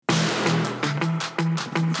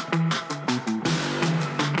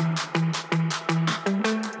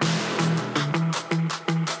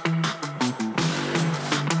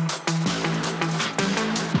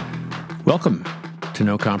Welcome to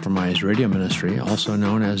No Compromise Radio Ministry, also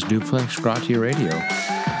known as Duplex Gratia Radio.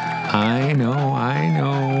 I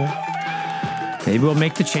know. Maybe we'll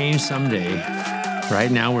make the change someday. Right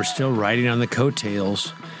now, we're still riding on the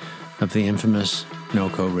coattails of the infamous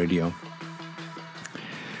No-Co Radio.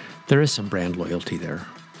 There is some brand loyalty there,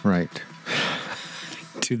 right?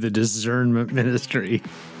 To the discernment ministry.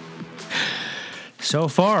 So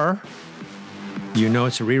far, you know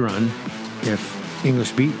it's a rerun if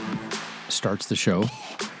English Beat starts the show,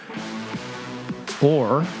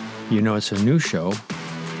 or you know it's a new show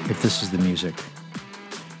if this is the music.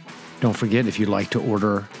 Don't forget, if you'd like to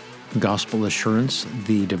order Gospel Assurance,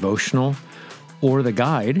 the devotional, or the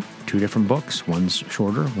guide, 2 different books, one's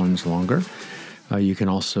shorter, one's longer. You can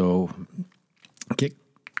also get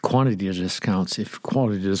quality discounts if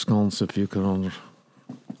you can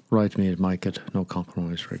write me at Mike at No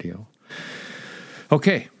Compromise Radio.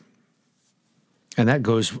 Okay. And that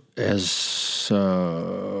goes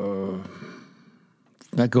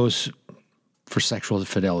for sexual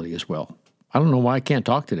infidelity as well. I don't know why I can't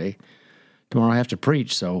talk today. Tomorrow I have to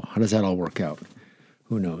preach, so how does that all work out?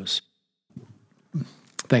 Who knows?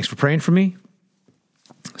 Thanks for praying for me.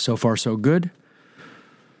 So far, so good.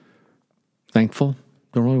 Thankful.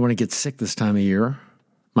 Don't really want to get sick this time of year.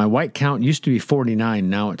 My white count used to be 49.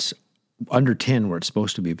 Now it's under 10 where it's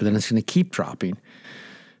supposed to be, but then it's going to keep dropping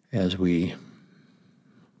as we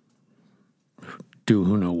do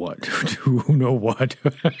who know what. Do who know what.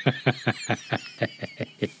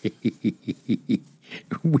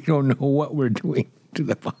 We don't know what we're doing to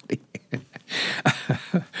the body.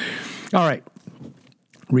 All right.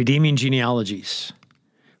 Redeeming genealogies.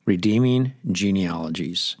 Redeeming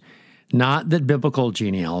genealogies. Not that biblical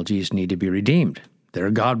genealogies need to be redeemed.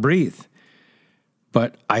 They're God-breathed.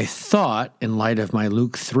 But I thought, in light of my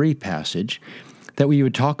Luke 3 passage, that we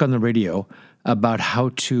would talk on the radio about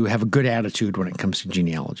how to have a good attitude when it comes to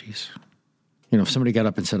genealogies. You know, if somebody got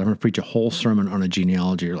up and said, I'm going to preach a whole sermon on a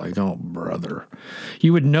genealogy, you're like, oh, brother.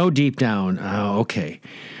 You would know deep down, oh, okay,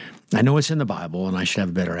 I know it's in the Bible and I should have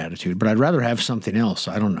a better attitude, but I'd rather have something else.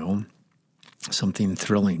 I don't know, something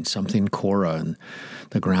thrilling, something Korah and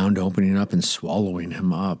the ground opening up and swallowing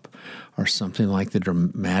him up, or something like the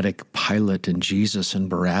dramatic Pilate and Jesus and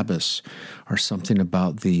Barabbas, or something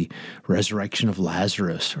about the resurrection of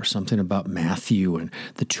Lazarus, or something about Matthew and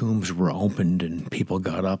the tombs were opened and people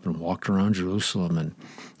got up and walked around Jerusalem, and,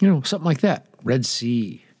 you know, something like that. Red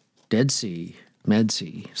Sea, Dead Sea, Med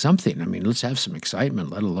Sea, something. I mean, let's have some excitement,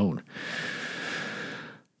 let alone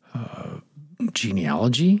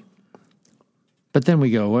genealogy. But then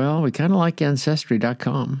we go, well, we kind of like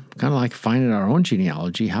Ancestry.com, kind of like finding our own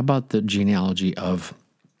genealogy. How about the genealogy of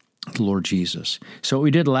the Lord Jesus? So what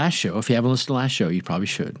we did last show, if you haven't listened to last show, you probably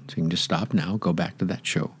should. So you can just stop now, go back to that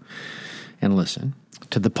show, and listen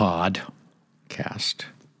to the podcast.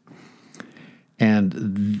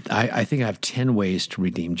 And I think I have 10 ways to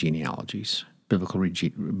redeem genealogies,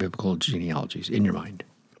 biblical genealogies in your mind.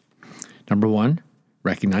 Number 1,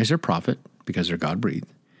 recognize their prophet because they're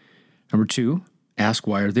God-breathed. Number 2, ask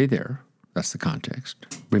why are they there. That's the context.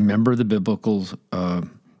 Remember the biblical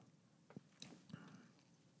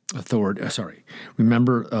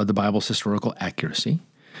Remember the Bible's historical accuracy.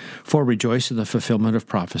 4, rejoice in the fulfillment of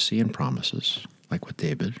prophecy and promises, like with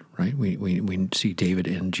David, right? We see David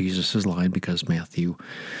in Jesus' line because Matthew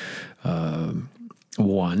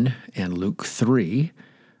 1 and Luke 3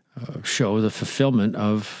 show the fulfillment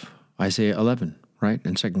of Isaiah 11, right?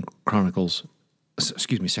 And 2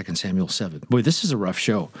 Samuel 7. Boy, this is a rough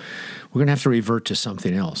show. We're going to have to revert to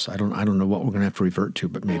something else. I don't know what we're going to have to revert to,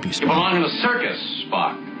 but maybe Spock. You belong in the circus,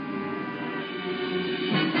 Spock.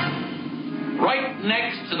 Right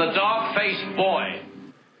next to the dog-faced boy.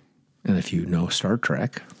 And if you know Star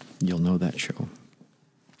Trek, you'll know that show.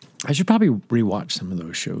 I should probably rewatch some of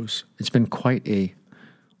those shows. It's been quite a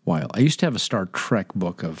while. I used to have a Star Trek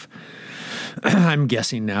book of, I'm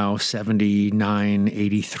guessing now, 79,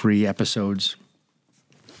 83 episodes.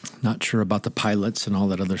 Not sure about the pilots and all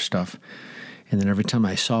that other stuff. And then every time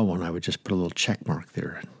I saw one, I would just put a little check mark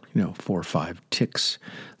there, 4 or 5 ticks,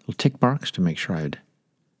 little tick marks to make sure I'd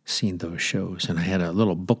seen those shows. And I had a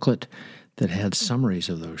little booklet that had summaries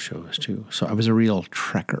of those shows too. So I was a real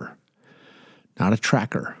trekker. Not a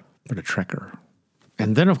tracker, but a trekker.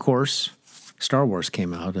 And then, of course, Star Wars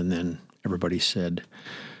came out, and then everybody said,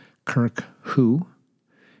 Kirk who?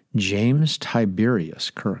 James Tiberius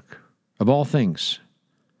Kirk. Of all things,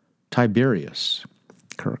 Tiberius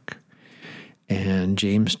Kirk. And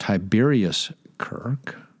James Tiberius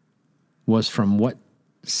Kirk was from what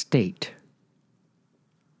state,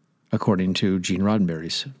 according to Gene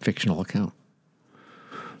Roddenberry's fictional account?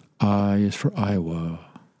 I is for Iowa.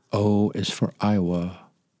 O is for Iowa.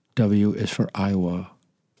 W is for Iowa.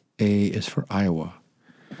 A is for Iowa.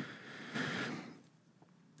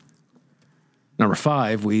 Number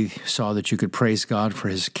 5, we saw that you could praise God for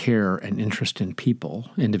his care and interest in people,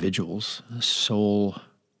 individuals, souls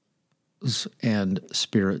and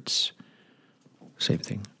spirits. Same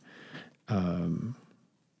thing.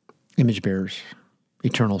 Image bearers,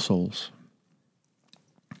 eternal souls.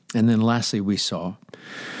 And then lastly, we saw,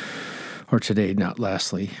 or today, not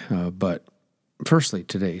lastly, but firstly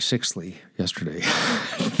today, sixthly, yesterday.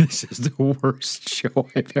 This is the worst show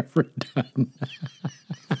I've ever done.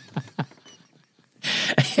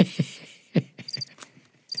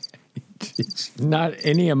 It's not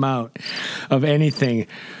any amount of anything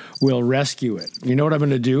will rescue it. You know what I'm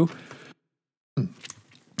going to do?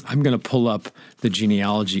 I'm going to pull up the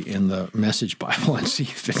genealogy in the Message Bible and see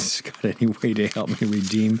if it's got any way to help me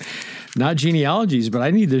redeem, not genealogies, but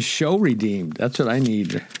I need this show redeemed. That's what I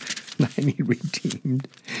need. I need redeemed.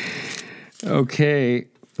 Okay.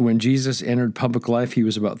 When Jesus entered public life, he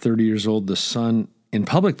was about 30 years old, the son in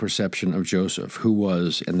public perception of Joseph, who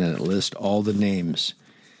was, and then it lists all the names.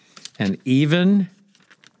 And even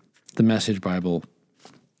the Message Bible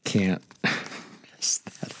can't mess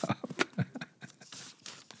that up.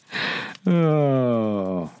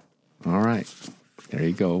 Oh, all right. There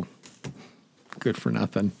you go. Good for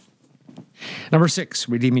nothing. Number 6,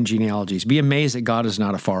 redeeming genealogies. Be amazed that God is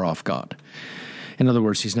not a far-off God. In other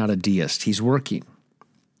words, he's not a deist. He's working.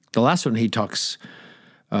 The last one, he talks,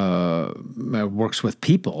 works with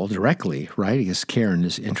people directly, right? His care and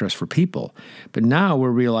his interest for people. But now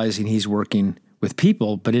we're realizing he's working with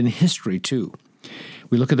people, but in history too.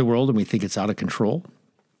 We look at the world and we think it's out of control.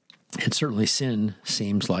 And certainly sin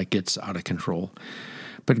seems like it's out of control.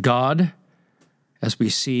 But God, as we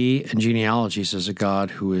see in genealogies, is a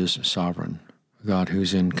God who is sovereign, a God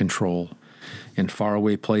who's in control in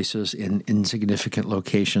faraway places, in insignificant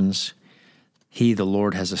locations. He, the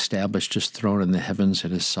Lord, has established his throne in the heavens,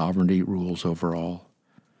 and his sovereignty rules over all.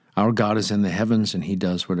 Our God is in the heavens, and he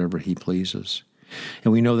does whatever he pleases.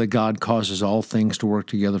 And we know that God causes all things to work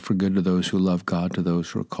together for good to those who love God, to those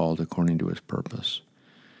who are called according to his purpose.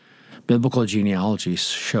 Biblical genealogies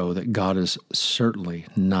show that God is certainly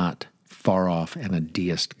not far off and a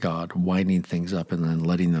deist God, winding things up and then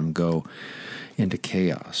letting them go into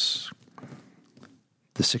chaos.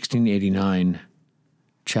 The 1689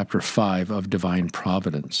 chapter 5 of Divine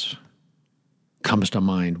Providence comes to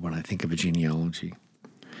mind when I think of a genealogy.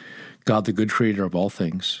 God, the good creator of all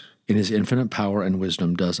things, in his infinite power and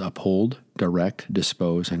wisdom, does uphold, direct,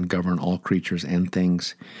 dispose, and govern all creatures and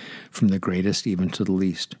things, from the greatest even to the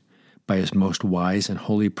least, by his most wise and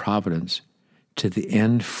holy providence, to the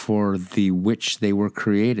end for the which they were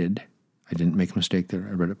created. I didn't make a mistake there.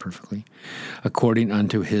 I read it perfectly. According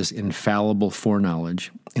unto his infallible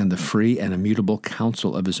foreknowledge and the free and immutable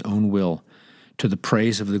counsel of his own will, to the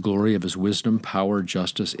praise of the glory of his wisdom, power,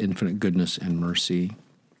 justice, infinite goodness, and mercy.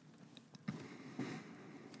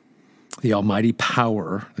 The almighty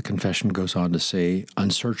power, the confession goes on to say,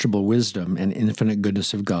 unsearchable wisdom and infinite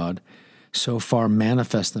goodness of God so far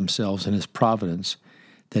manifest themselves in his providence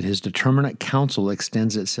that his determinate counsel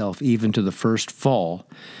extends itself even to the first fall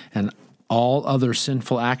and all other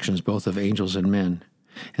sinful actions, both of angels and men,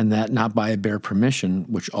 and that not by a bare permission,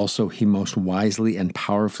 which also he most wisely and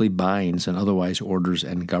powerfully binds and otherwise orders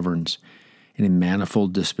and governs in a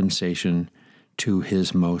manifold dispensation to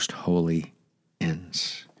his most holy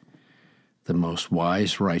ends. The most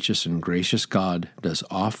wise, righteous, and gracious God does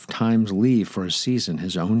oft times leave for a season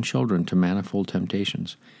his own children to manifold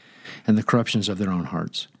temptations and the corruptions of their own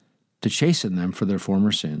hearts, to chasten them for their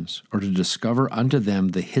former sins, or to discover unto them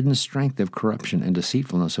the hidden strength of corruption and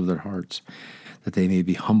deceitfulness of their hearts, that they may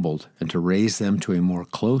be humbled, and to raise them to a more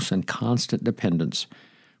close and constant dependence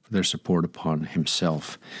for their support upon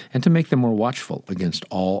himself, and to make them more watchful against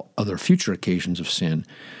all other future occasions of sin,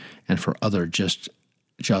 and for other just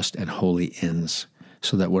and holy ends,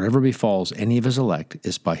 so that whatever befalls any of his elect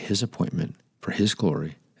is by his appointment for his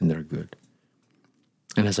glory and their good.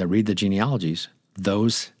 And as I read the genealogies,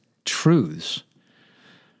 those truths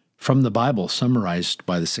from the Bible summarized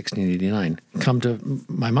by the 1689 come to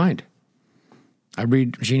my mind. I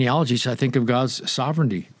read genealogies, I think of God's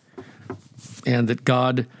sovereignty and that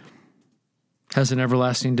God has an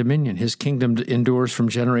everlasting dominion. His kingdom endures from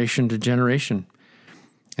generation to generation.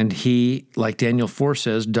 And he, like Daniel 4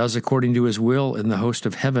 says, does according to his will in the host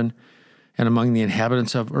of heaven and among the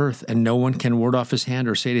inhabitants of earth, and no one can ward off his hand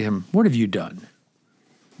or say to him, "What have you done?"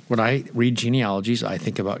 When I read genealogies, I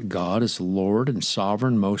think about God as Lord and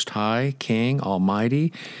sovereign, most high, King,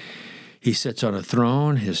 almighty. He sits on a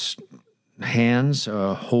throne. His hands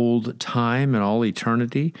hold time and all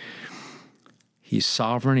eternity. He's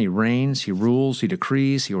sovereign, he reigns, he rules, he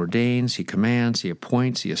decrees, he ordains, he commands, he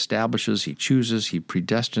appoints, he establishes, he chooses, he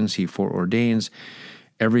predestines, he foreordains,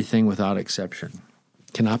 everything without exception.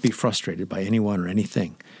 Cannot be frustrated by anyone or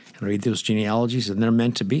anything. And read those genealogies, and they're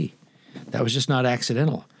meant to be. That was just not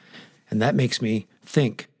accidental. And that makes me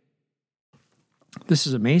think, this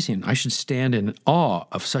is amazing. I should stand in awe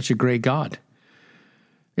of such a great God.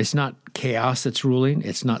 It's not chaos that's ruling.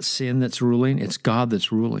 It's not sin that's ruling. It's God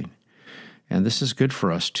that's ruling. And this is good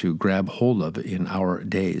for us to grab hold of in our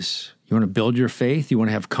days. You want to build your faith? You want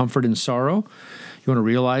to have comfort in sorrow? You want to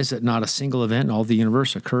realize that not a single event in all the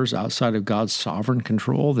universe occurs outside of God's sovereign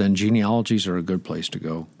control? Then genealogies are a good place to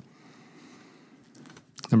go.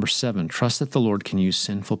 Number 7, trust that the Lord can use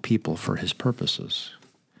sinful people for his purposes.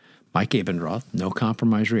 Mike Abendroth, No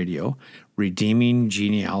Compromise Radio, redeeming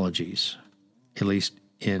genealogies, at least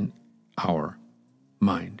in our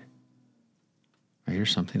mind. I hear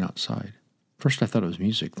something outside. First I thought it was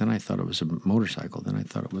music, then I thought it was a motorcycle, then I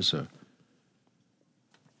thought it was a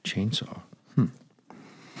chainsaw.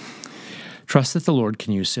 Trust that the Lord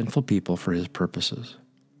can use sinful people for his purposes.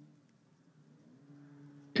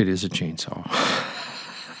 It is a chainsaw.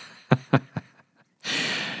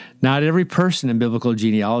 Not every person in biblical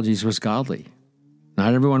genealogies was godly.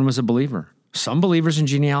 Not everyone was a believer. Some believers in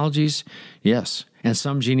genealogies, yes, and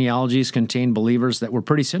some genealogies contain believers that were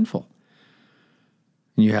pretty sinful.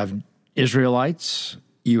 You have Israelites,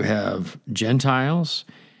 you have Gentiles,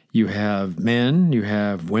 you have men, you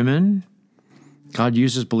have women. God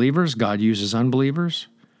uses believers, God uses unbelievers.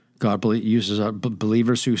 God uses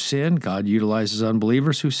believers who sin, God utilizes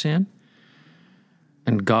unbelievers who sin.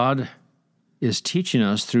 And God is teaching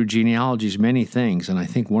us through genealogies many things, and I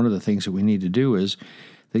think one of the things that we need to do is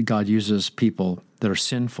that God uses people that are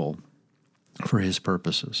sinful for his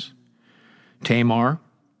purposes. Tamar,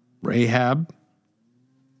 Rahab,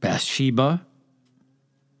 Bathsheba,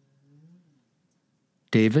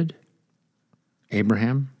 David,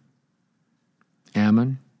 Abraham,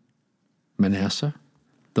 Ammon, Manasseh,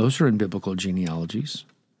 those are in biblical genealogies.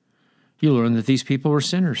 You learn that these people were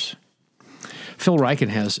sinners. Phil Ryken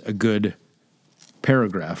has a good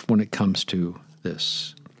paragraph when it comes to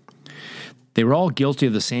this. They were all guilty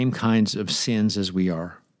of the same kinds of sins as we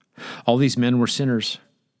are. All these men were sinners.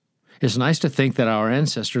 It's nice to think that our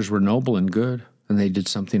ancestors were noble and good, and they did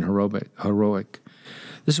something heroic.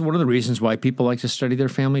 This is one of the reasons why people like to study their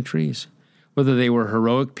family trees. Whether they were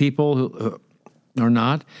heroic people or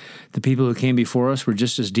not, the people who came before us were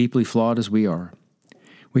just as deeply flawed as we are.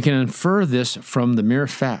 We can infer this from the mere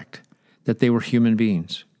fact that they were human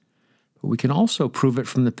beings. But we can also prove it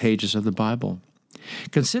from the pages of the Bible.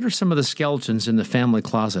 Consider some of the skeletons in the family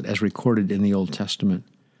closet as recorded in the Old Testament.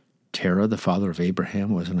 Terah, the father of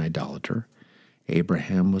Abraham, was an idolater.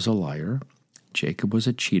 Abraham was a liar. Jacob was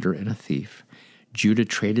a cheater and a thief. Judah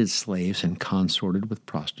traded slaves and consorted with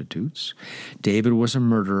prostitutes. David was a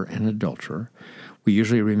murderer and adulterer. We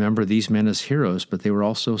usually remember these men as heroes, but they were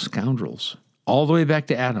also scoundrels. All the way back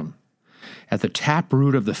to Adam. At the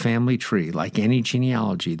taproot of the family tree, like any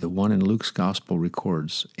genealogy, the one in Luke's gospel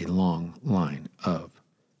records a long line of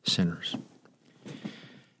sinners.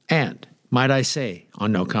 And, might I say,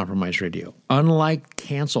 on No Compromise Radio, unlike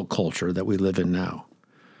cancel culture that we live in now,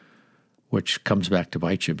 which comes back to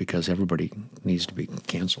bite you because everybody needs to be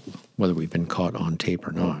canceled, whether we've been caught on tape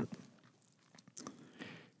or not,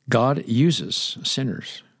 God uses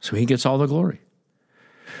sinners, so he gets all the glory.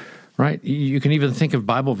 Right? You can even think of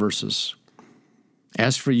Bible verses.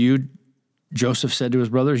 As for you, Joseph said to his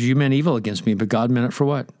brothers, you meant evil against me, but God meant it for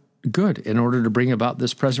what? Good, in order to bring about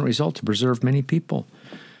this present result, to preserve many people.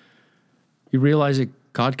 You realize that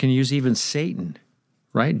God can use even Satan,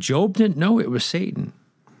 right? Job didn't know it was Satan,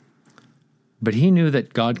 but he knew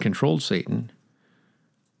that God controlled Satan.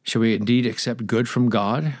 Shall we indeed accept good from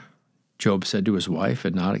God? Job said to his wife,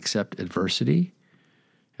 and not accept adversity.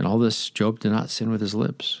 And all this, Job did not sin with his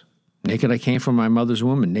lips. Naked I came from my mother's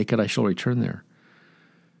womb, and naked I shall return there.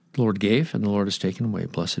 The Lord gave, and the Lord has taken away.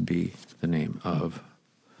 Blessed be the name of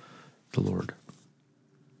the Lord.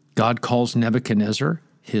 God calls Nebuchadnezzar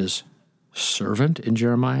his servant in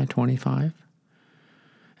Jeremiah 25.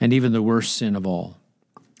 And even the worst sin of all,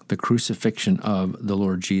 the crucifixion of the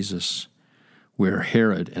Lord Jesus, where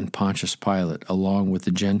Herod and Pontius Pilate, along with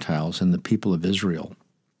the Gentiles and the people of Israel,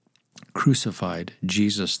 crucified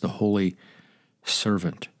Jesus, the holy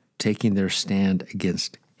servant, taking their stand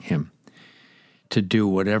against him to do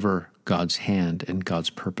whatever God's hand and God's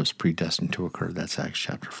purpose predestined to occur. That's Acts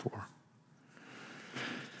chapter 4.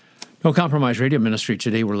 No Compromise Radio Ministry.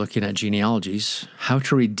 Today we're looking at genealogies, how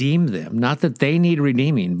to redeem them. Not that they need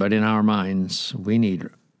redeeming, but in our minds, we need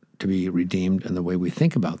to be redeemed in the way we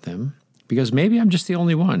think about them. Because maybe I'm just the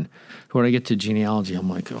only one who, when I get to genealogy, I'm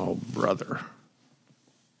like, oh, brother.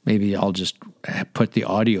 Maybe I'll just put the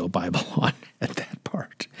audio Bible on at that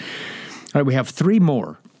part. All right, we have 3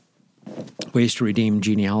 more ways to redeem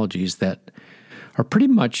genealogies that are pretty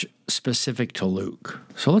much specific to Luke.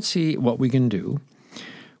 So let's see what we can do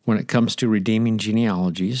when it comes to redeeming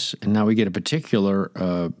genealogies. And now we get a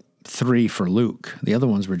particular 3 for Luke. The other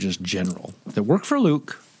ones were just general. That work for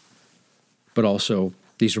Luke, but also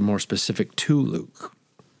these are more specific to Luke.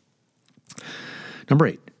 Number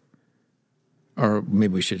 8, or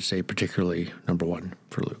maybe we should say particularly number 1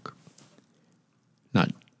 for Luke, not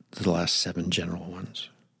the last 7 general ones.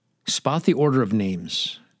 Spot the order of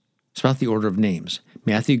names. Spot the order of names.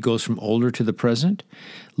 Matthew goes from older to the present.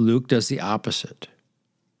 Luke does the opposite.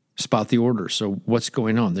 Spot the order. So what's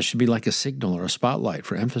going on? This should be like a signal or a spotlight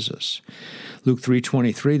for emphasis. Luke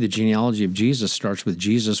 3:23, the genealogy of Jesus starts with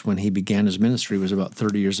Jesus when he began his ministry, was about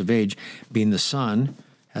 30 years of age, being the son,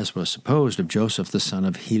 as was supposed, of Joseph, the son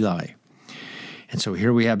of Heli. And so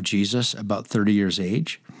here we have Jesus about 30 years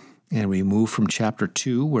age, and we move from chapter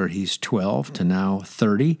 2, where he's 12, to now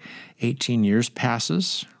 30. 18 years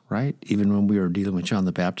passes, right? Even when we were dealing with John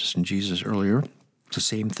the Baptist and Jesus earlier, it's the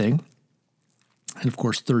same thing. And of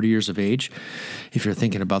course, 30 years of age. If you're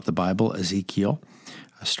thinking about the Bible, Ezekiel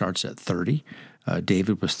starts at 30.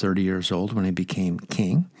 David was 30 years old when he became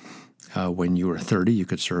king. When you were 30, you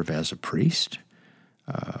could serve as a priest.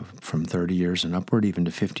 From 30 years and upward, even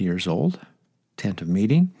to 50 years old, tent of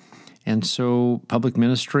meeting. And so public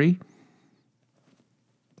ministry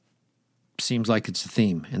seems like it's a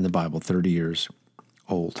theme in the Bible, 30 years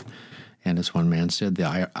old. And as one man said,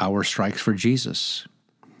 the hour strikes for Jesus.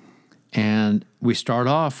 And we start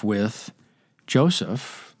off with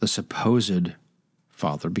Joseph, the supposed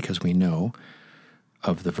father, because we know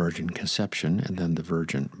of the virgin conception and then the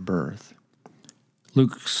virgin birth.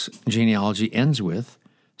 Luke's genealogy ends with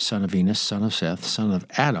son of Enos, son of Seth, son of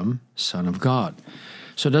Adam, son of God.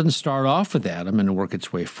 So it doesn't start off with Adam and work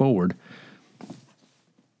its way forward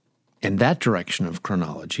in that direction of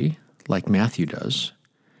chronology, like Matthew does.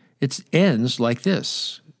 It ends like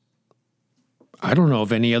this. I don't know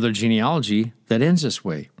of any other genealogy that ends this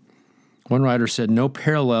way. One writer said, no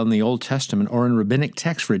parallel in the Old Testament or in rabbinic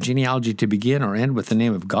text for a genealogy to begin or end with the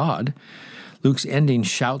name of God. Luke's ending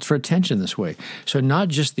shouts for attention this way. So not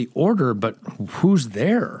just the order, but who's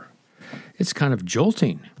there. It's kind of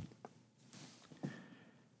jolting.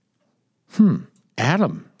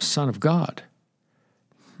 Adam, son of God.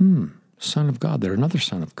 Son of God. There's another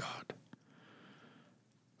son of God.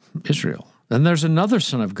 Israel. Then there's another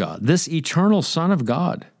son of God, this eternal son of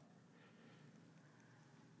God.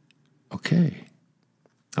 Okay.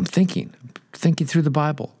 I'm thinking through the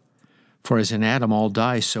Bible. For as in Adam all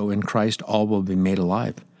die, so in Christ all will be made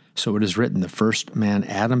alive. So it is written, the first man,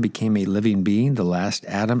 Adam, became a living being, the last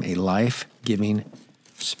Adam, a life-giving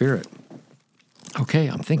spirit. Okay,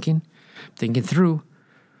 I'm thinking through.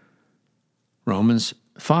 Romans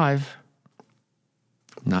 5,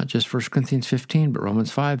 not just 1 Corinthians 15, but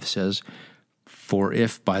Romans 5 says, for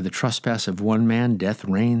if by the trespass of one man death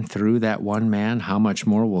reigned through that one man, how much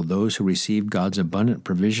more will those who receive God's abundant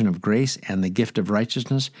provision of grace and the gift of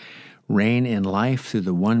righteousness reign in life through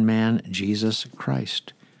the one man, Jesus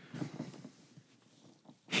Christ?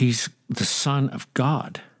 He's the Son of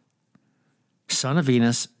God, son of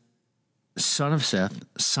Enos, son of Seth,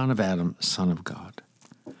 son of Adam, son of God.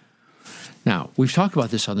 Now, we've talked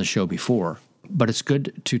about this on the show before, but it's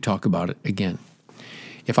good to talk about it again.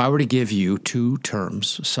 If I were to give you 2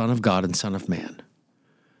 terms, Son of God and Son of Man,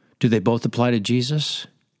 do they both apply to Jesus?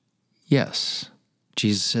 Yes.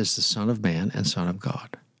 Jesus is the Son of Man and Son of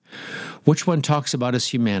God. Which one talks about his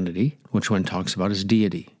humanity? Which one talks about his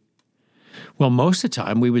deity? Well, most of the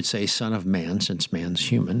time we would say Son of Man, since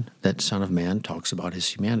man's human. That Son of Man talks about his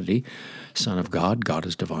humanity. Son of God, God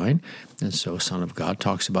is divine. And so Son of God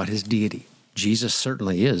talks about his deity. Jesus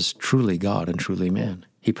certainly is truly God and truly man.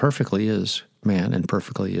 He perfectly is man and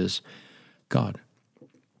perfectly is God.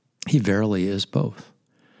 He verily is both.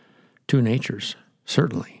 2 natures,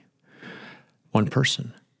 certainly. 1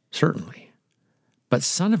 person, certainly. But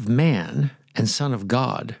Son of Man and Son of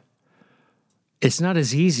God, it's not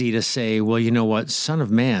as easy to say, well, you know what, Son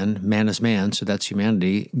of Man, man is man, so that's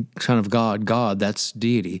humanity. Son of God, God, that's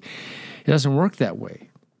deity. It doesn't work that way.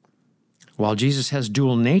 While Jesus has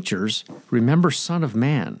dual natures, remember Son of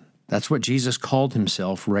Man. That's what Jesus called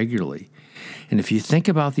himself regularly. And if you think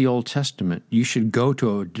about the Old Testament, you should go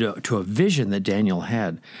to a vision that Daniel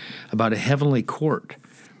had about a heavenly court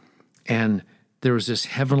And there was this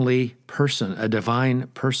heavenly person, a divine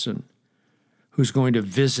person, who's going to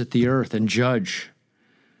visit the earth and judge.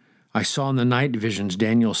 I saw in the night visions,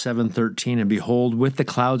 Daniel 7:13, and behold, with the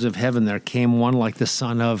clouds of heaven there came one like the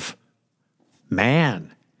Son of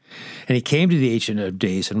Man. And he came to the Ancient of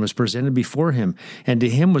Days and was presented before him. And to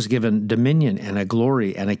him was given dominion and a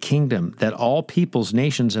glory and a kingdom, that all peoples,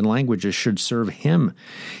 nations, and languages should serve him.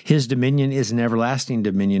 His dominion is an everlasting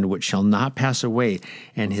dominion which shall not pass away,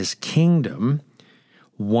 and his kingdom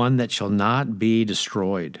one that shall not be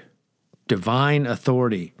destroyed. Divine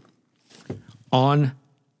authority on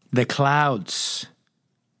the clouds,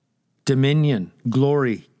 dominion,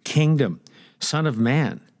 glory, kingdom, Son of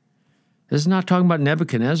Man. This is not talking about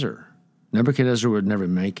Nebuchadnezzar. Nebuchadnezzar would never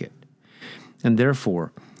make it. And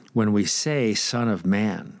therefore, when we say Son of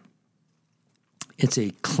Man, it's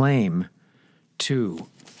a claim to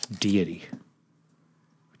deity.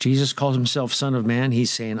 Jesus calls himself Son of Man.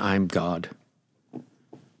 He's saying, I'm God.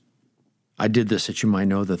 I did this that you might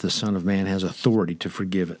know that the Son of Man has authority to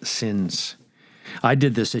forgive sins. I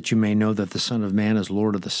did this that you may know that the Son of Man is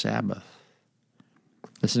Lord of the Sabbath.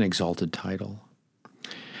 That's an exalted title.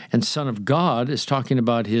 And Son of God is talking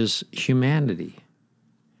about his humanity.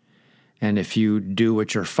 And if you do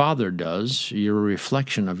what your Father does, you're a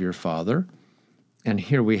reflection of your Father. And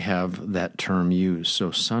here we have that term used.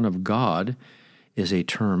 So Son of God is a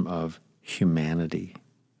term of humanity.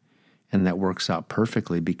 And that works out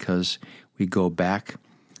perfectly because we go back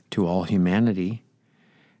to all humanity.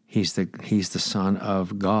 He's the Son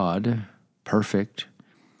of God, perfect.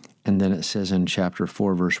 And then it says in chapter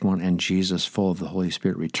 4, verse 1, and Jesus, full of the Holy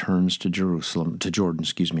Spirit, returns to Jordan,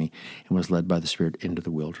 and was led by the Spirit into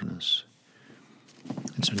the wilderness.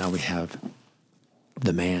 And so now we have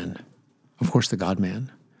the man, of course the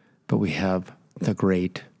God-man, but we have the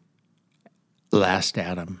great last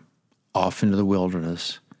Adam off into the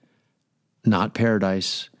wilderness, not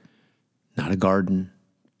paradise, not a garden,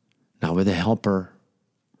 not with a helper,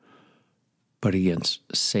 but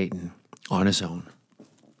against Satan on his own.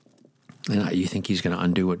 And you think he's going to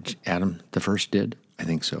undo what Adam the first did? I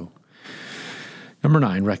think so. Number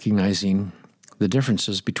 9, recognizing the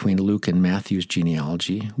differences between Luke and Matthew's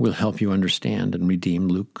genealogy will help you understand and redeem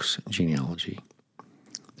Luke's genealogy.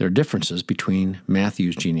 There are differences between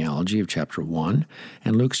Matthew's genealogy of chapter 1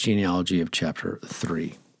 and Luke's genealogy of chapter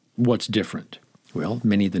 3. What's different? Well,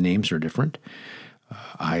 many of the names are different.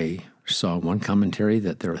 I saw one commentary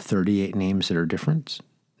that there are 38 names that are different.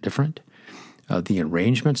 The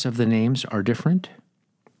arrangements of the names are different,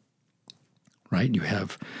 right? You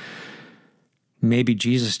have maybe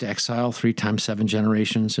Jesus to exile 3 times 7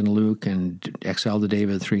 generations in Luke, and exile to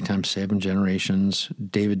David 3 times 7 generations,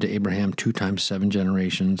 David to Abraham 2 times 7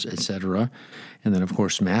 generations, etc. And then, of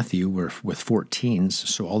course, Matthew were with 14s,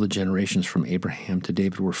 so all the generations from Abraham to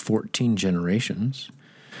David were 14 generations,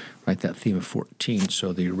 right? That theme of 14.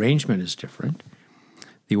 So the arrangement is different.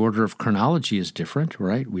 The order of chronology is different,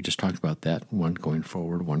 right? We just talked about that. One going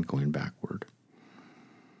forward, one going backward.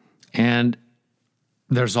 And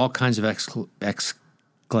there's all kinds of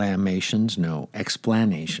explanations.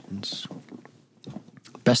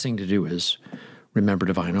 Best thing to do is remember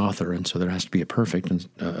divine author, and so there has to be a perfect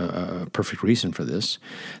reason for this.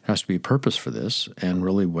 There has to be a purpose for this, and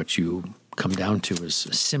really what you come down to is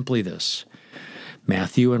simply this.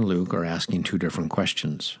 Matthew and Luke are asking 2 different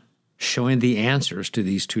questions, showing the answers to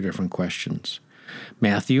these 2 different questions.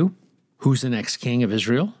 Matthew, who's the next king of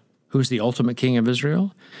Israel? Who's the ultimate king of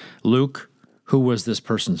Israel? Luke, who was this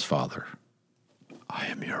person's father? I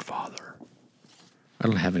am your father. I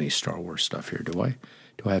don't have any Star Wars stuff here, do I?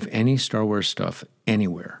 Do I have any Star Wars stuff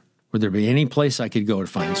anywhere? Would there be any place I could go to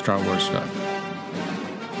find Star Wars stuff?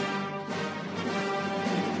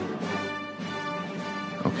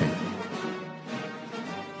 Okay.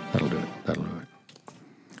 That'll do it.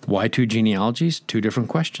 Why 2 genealogies? 2 different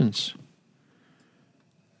questions.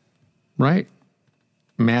 Right?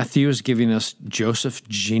 Matthew is giving us Joseph's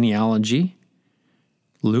genealogy.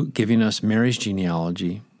 Luke giving us Mary's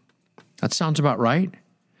genealogy. That sounds about right.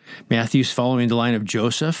 Matthew's following the line of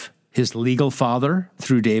Joseph, his legal father,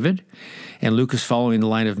 through David. And Luke is following the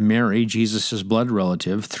line of Mary, Jesus' blood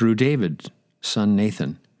relative, through David's son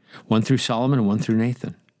Nathan. One through Solomon and one through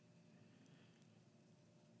Nathan.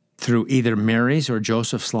 Through either Mary's or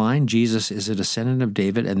Joseph's line, Jesus is a descendant of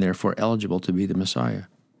David and therefore eligible to be the Messiah.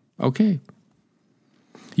 Okay.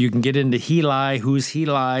 You can get into Heli. Who's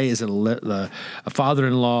Heli? Is it a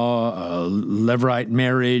father-in-law, a Levirate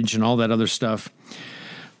marriage, and all that other stuff?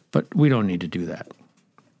 But we don't need to do that.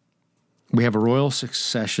 We have a royal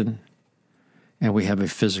succession, and we have a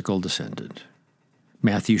physical descendant.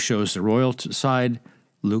 Matthew shows the royal side.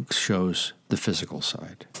 Luke shows the physical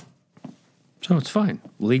side. So it's fine.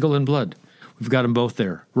 Legal and blood. We've got them both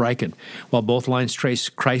there. Riken. While both lines trace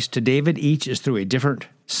Christ to David, each is through a different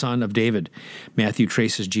son of David. Matthew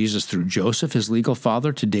traces Jesus through Joseph, his legal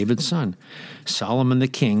father, to David's son, Solomon the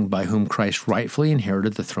king, by whom Christ rightfully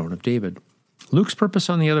inherited the throne of David. Luke's purpose,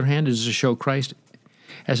 on the other hand, is to show Christ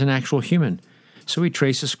as an actual human. So he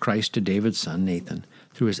traces Christ to David's son, Nathan,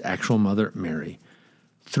 through his actual mother, Mary,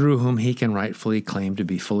 through whom he can rightfully claim to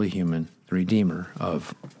be fully human, the Redeemer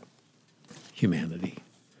of humanity.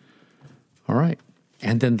 All right.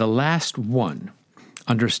 And then the last one,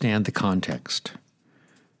 understand the context.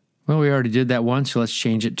 Well, we already did that one, so let's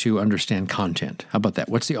change it to understand content. How about that?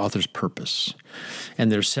 What's the author's purpose?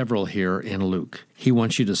 And there's several here in Luke. He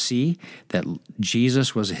wants you to see that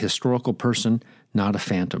Jesus was a historical person, not a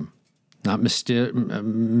phantom, not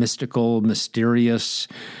mystical, mysterious.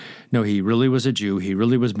 No, he really was a Jew. He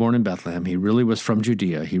really was born in Bethlehem. He really was from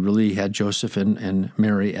Judea. He really had Joseph and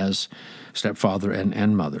Mary as stepfather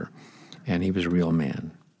and mother, and he was a real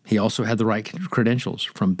man. He also had the right credentials.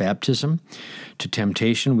 From baptism to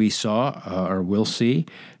temptation, we saw, or will see,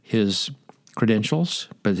 his credentials,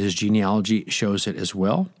 but his genealogy shows it as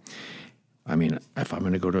well. I mean, if I'm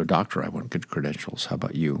going to go to a doctor, I want good credentials. How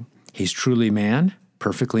about you? He's truly man,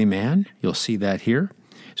 perfectly man. You'll see that here,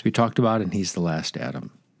 as we talked about, and he's the last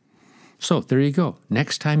Adam. So there you go.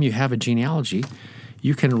 Next time you have a genealogy,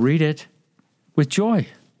 you can read it with joy.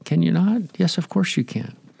 Can you not? Yes, of course you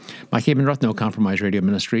can. Mike Abendroth, No Compromise Radio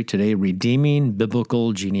Ministry. Today, redeeming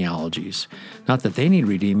biblical genealogies. Not that they need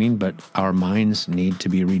redeeming, but our minds need to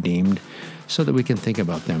be redeemed so that we can think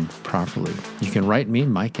about them properly. You can write me,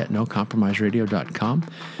 Mike at nocompromiseradio.com.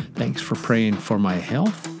 Thanks for praying for my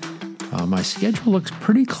health. My schedule looks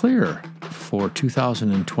pretty clear for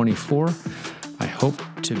 2024. I hope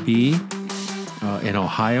to be in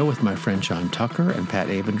Ohio with my friend John Tucker and Pat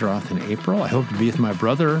Abendroth in April. I hope to be with my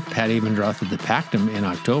brother, Pat Abendroth, at the Pactum in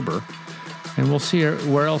October. And we'll see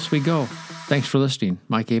where else we go. Thanks for listening.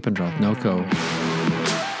 Mike Abendroth, NoCo.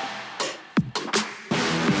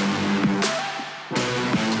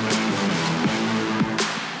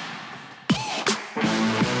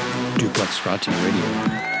 Duplex Strati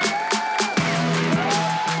Radio.